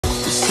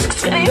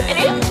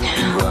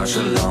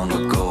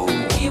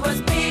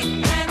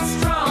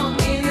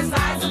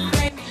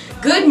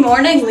Good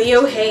morning,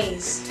 Leo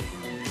Hayes.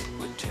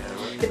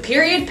 The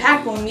period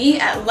pack will meet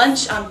at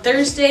lunch on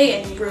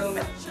Thursday in room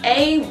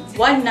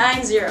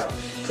A190.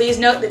 Please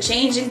note the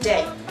change in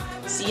day.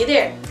 See you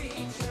there.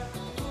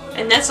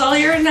 And that's all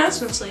your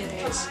announcements, Leo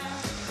Hayes.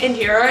 And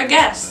here are our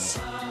guests.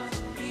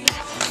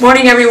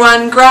 Morning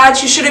everyone.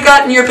 Grads, you should have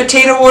gotten your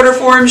potato order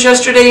forms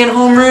yesterday in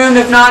homeroom.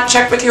 If not,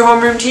 check with your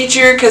homeroom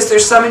teacher because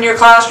there's some in your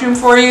classroom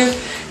for you.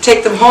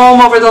 Take them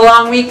home over the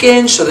long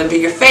weekend, show them to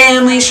your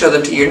family, show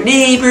them to your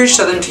neighbors,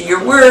 show them to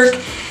your work,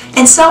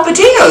 and sell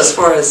potatoes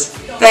for us.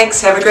 Thanks,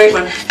 have a great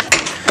one.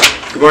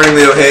 Good morning,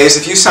 Leo Hayes.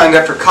 If you signed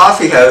up for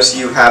Coffee House,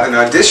 you have an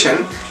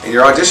audition, and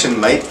your audition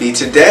might be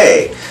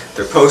today.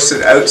 They're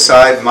posted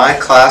outside my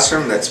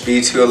classroom, that's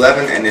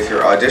B211, and if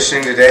you're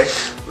auditioning today,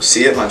 we'll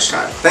see you at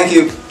lunchtime. Thank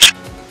you.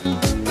 And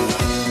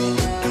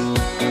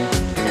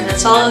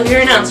that's all of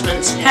your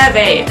announcements. Have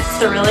a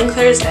thrilling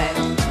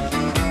Thursday.